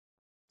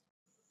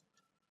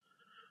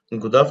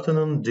Good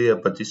afternoon, dear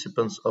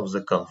participants of the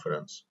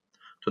conference.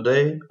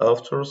 Today,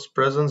 authors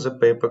present the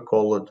paper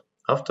called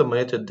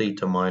Automated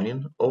Data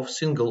Mining of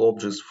Single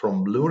Objects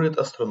from Blurred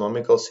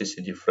Astronomical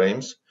CCD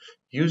Frames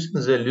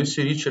using the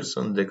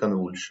Lucy-Richardson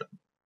deconvolution.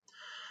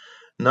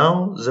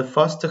 Now, the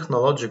fast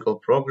technological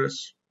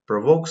progress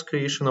provokes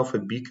creation of a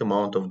big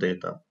amount of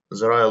data.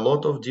 There are a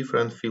lot of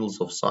different fields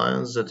of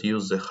science that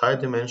use the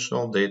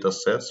high-dimensional data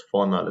sets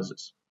for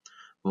analysis.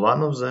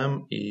 One of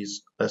them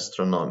is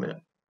astronomy.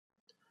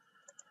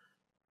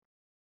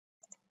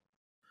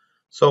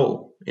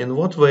 So, in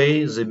what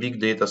way the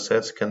big data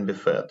sets can be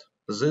fed?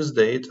 This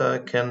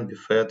data can be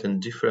fed in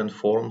different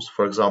forms,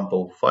 for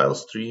example, file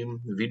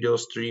stream, video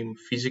stream,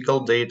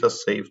 physical data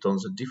saved on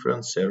the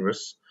different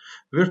servers,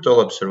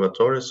 virtual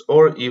observatories,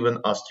 or even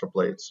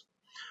astroplates.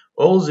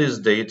 All this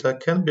data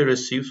can be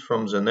received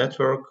from the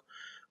network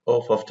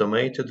of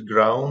automated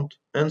ground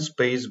and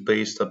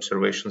space-based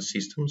observation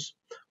systems,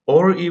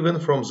 or even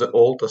from the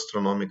old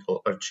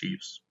astronomical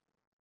archives.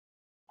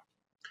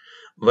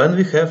 When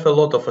we have a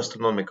lot of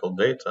astronomical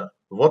data,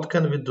 what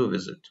can we do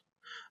with it?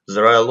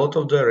 There are a lot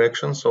of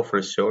directions of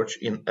research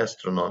in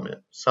astronomy.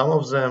 Some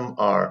of them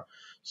are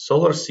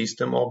solar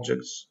system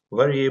objects,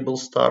 variable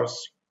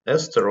stars,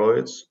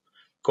 asteroids,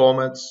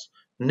 comets,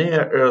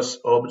 near-Earth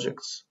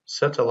objects,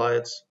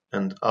 satellites,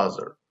 and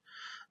other.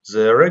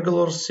 The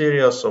regular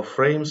series of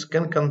frames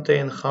can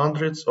contain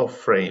hundreds of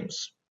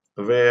frames,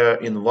 where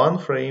in one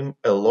frame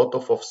a lot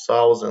of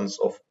thousands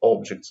of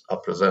objects are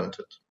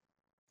presented.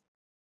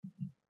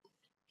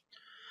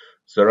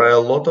 There are a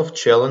lot of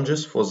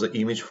challenges for the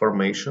image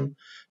formation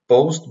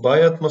posed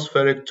by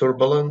atmospheric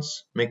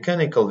turbulence,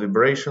 mechanical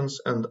vibrations,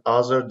 and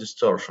other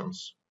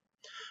distortions.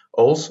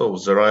 Also,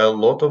 there are a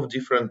lot of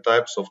different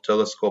types of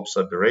telescopes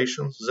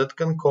aberrations that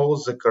can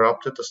cause the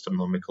corrupted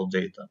astronomical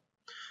data.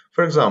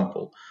 For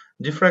example,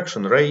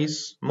 diffraction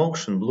rays,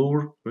 motion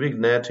blur,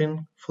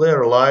 vignetting,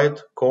 flare light,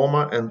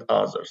 coma, and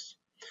others.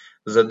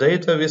 The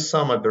data with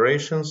some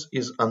aberrations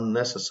is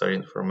unnecessary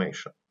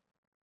information.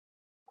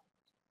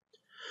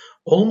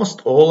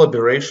 Almost all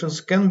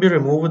aberrations can be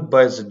removed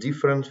by the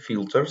different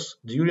filters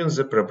during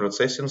the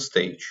preprocessing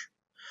stage.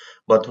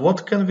 But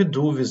what can we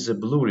do with the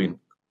blurring?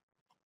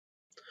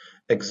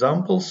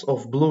 Examples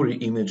of blurry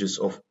images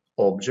of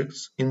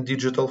objects in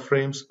digital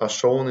frames are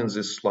shown in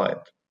this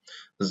slide.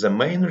 The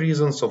main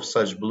reasons of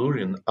such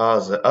blurring are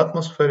the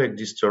atmospheric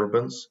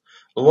disturbance,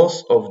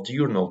 loss of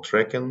diurnal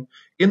tracking,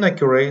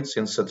 inaccuracies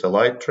in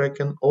satellite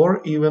tracking,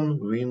 or even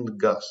wind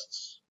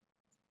gusts.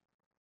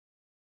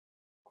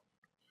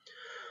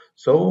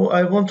 So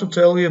I want to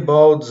tell you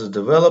about the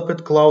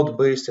developed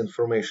cloud-based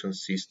information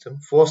system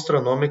for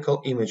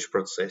astronomical image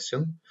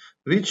processing,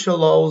 which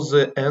allows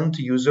the end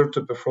user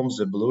to perform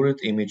the blurred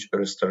image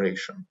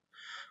restoration.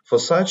 For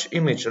such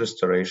image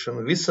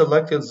restoration, we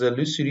selected the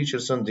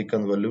Lucy-Richardson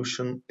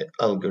deconvolution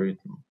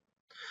algorithm.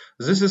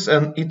 This is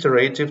an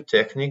iterative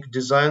technique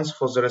designed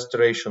for the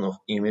restoration of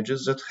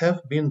images that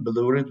have been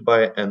blurred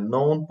by a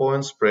known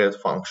point spread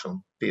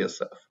function,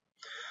 PSF.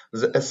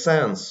 The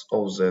essence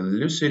of the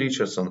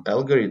Lucy-Richardson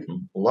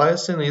algorithm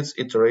lies in its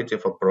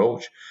iterative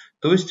approach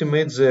to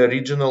estimate the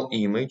original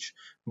image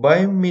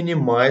by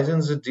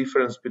minimizing the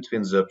difference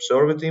between the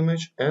observed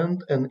image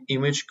and an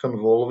image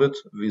convolved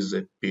with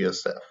the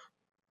PSF.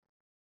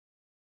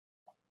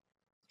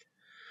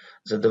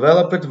 The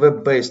developed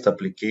web-based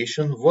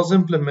application was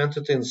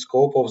implemented in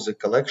scope of the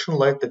Collection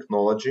Light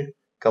Technology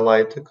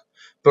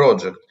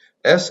project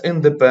as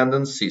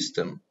independent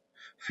system.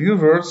 Few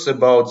words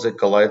about the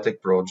Kaleidec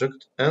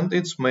project and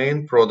its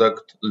main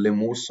product,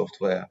 Lemur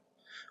software.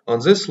 On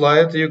this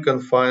slide you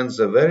can find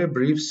the very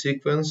brief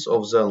sequence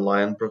of the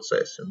online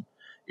processing.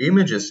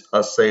 Images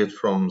are saved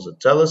from the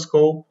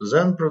telescope,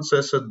 then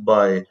processed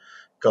by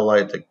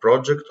Kaleidec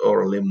project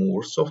or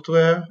Lemur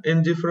software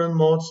in different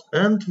modes,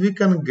 and we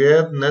can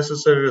get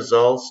necessary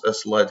results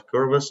as light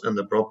curves and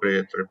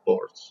appropriate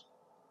reports.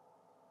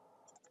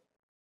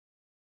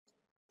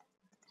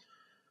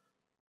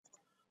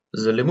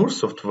 The Lemur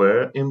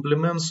software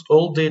implements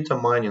all data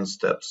mining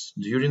steps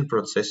during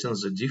processing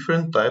the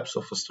different types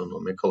of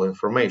astronomical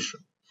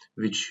information,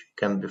 which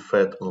can be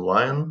fed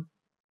online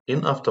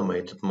in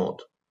automated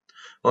mode.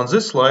 On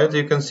this slide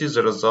you can see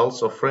the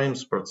results of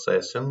frames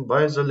processing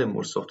by the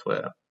Lemur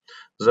software.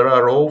 There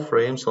are raw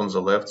frames on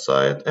the left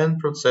side and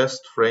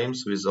processed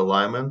frames with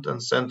alignment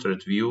and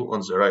centered view on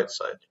the right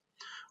side.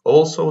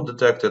 Also,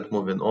 detected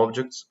moving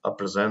objects are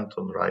present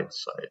on the right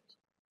side.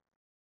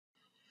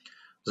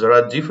 There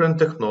are different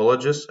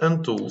technologies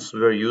and tools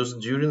were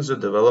used during the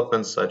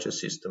development of such a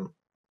system.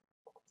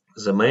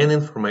 The main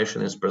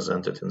information is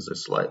presented in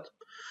this slide.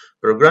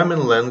 Programming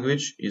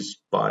language is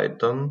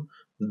Python,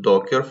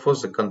 Docker for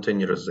the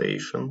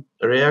containerization,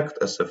 React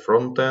as a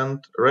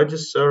front-end,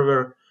 Redis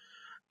server,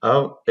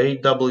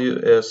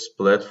 AWS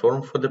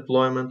platform for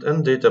deployment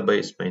and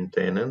database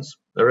maintenance,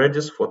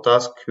 Redis for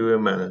task queue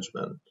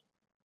management.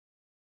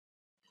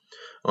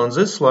 On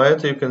this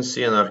slide you can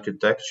see an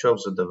architecture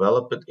of the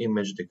developed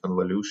image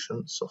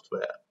deconvolution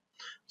software.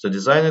 The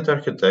designed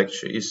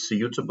architecture is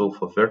suitable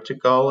for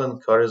vertical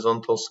and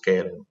horizontal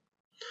scaling.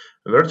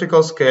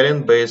 Vertical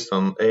scaling based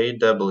on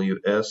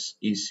AWS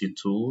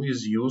EC2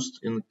 is used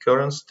in the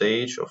current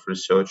stage of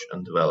research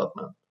and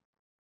development.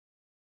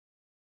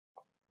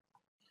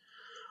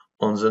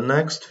 On the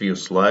next few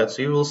slides,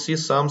 you will see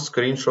some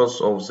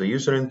screenshots of the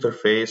user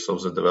interface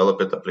of the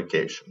developed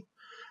application.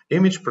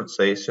 Image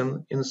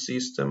processing in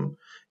system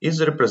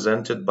is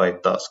represented by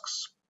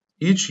tasks.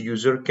 Each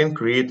user can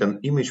create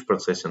an image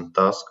processing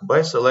task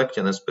by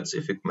selecting a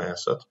specific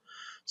method,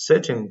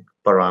 setting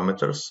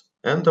parameters,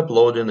 and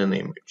uploading an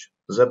image.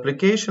 The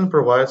application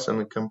provides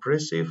a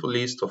comprehensive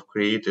list of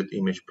created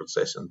image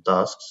processing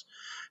tasks,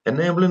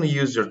 enabling the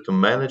user to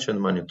manage and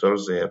monitor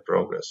their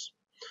progress.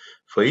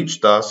 For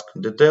each task,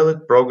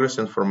 detailed progress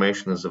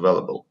information is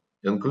available,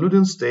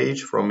 including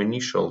stage from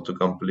initial to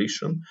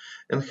completion,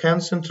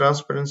 enhancing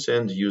transparency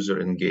and user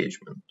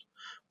engagement.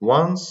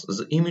 Once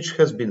the image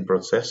has been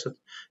processed,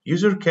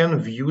 user can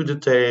view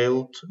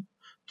details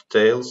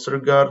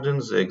regarding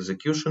the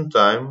execution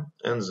time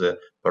and the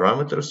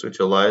parameters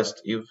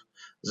utilized if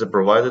the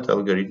provided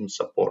algorithm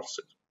supports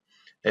it.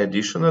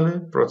 Additionally,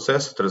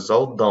 processed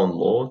result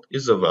download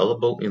is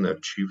available in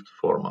archived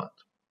format.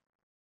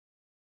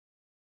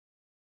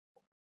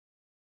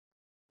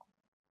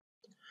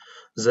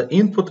 The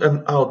input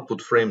and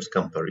output frames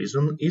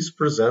comparison is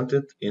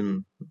presented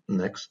in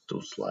next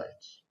two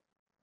slides.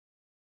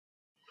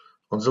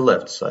 On the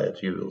left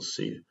side you will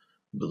see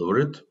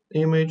blurred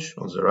image,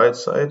 on the right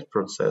side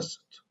processed.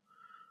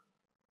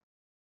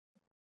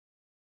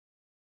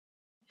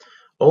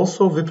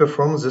 Also we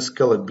perform the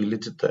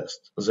scalability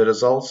test. The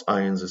results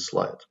are in this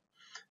slide.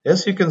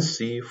 As you can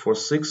see, for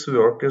 6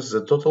 workers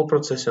the total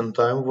processing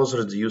time was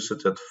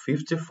reduced at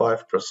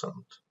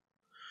 55%.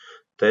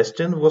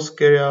 Testing was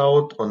carried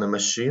out on a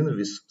machine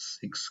with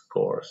 6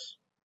 cores.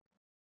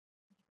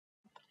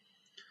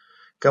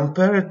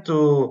 Compared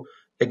to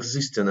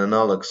existing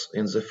analogs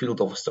in the field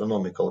of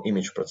astronomical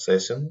image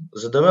processing,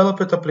 the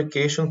developed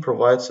application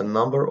provides a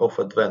number of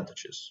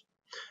advantages,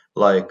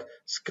 like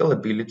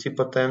scalability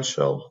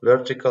potential,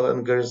 vertical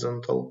and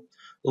horizontal,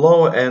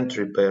 lower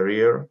entry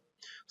barrier,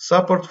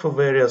 support for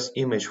various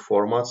image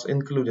formats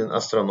including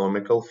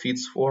astronomical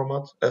feeds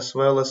format as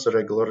well as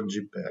regular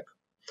JPEG,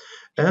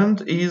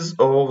 and ease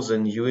of the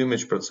new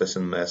image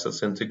processing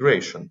methods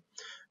integration,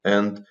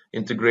 and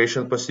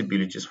integration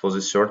possibilities for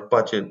the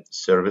third-party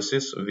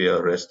services via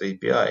REST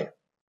API.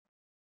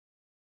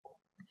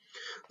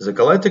 The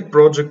Kalaitec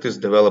project is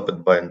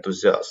developed by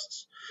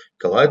enthusiasts.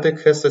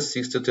 Kalaitec has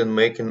assisted in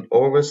making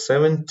over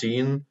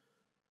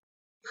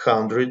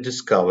 1,700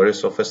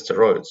 discoveries of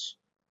asteroids,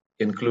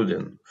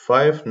 including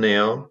 5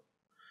 Neo,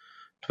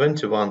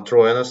 21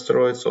 Trojan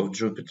asteroids of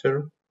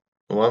Jupiter,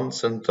 1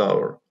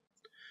 Centaur.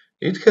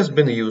 It has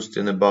been used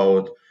in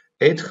about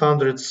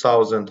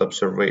 800,000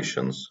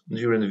 observations,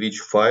 during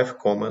which 5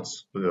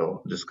 comets were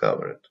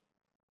discovered.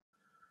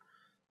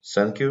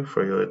 Thank you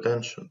for your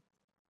attention.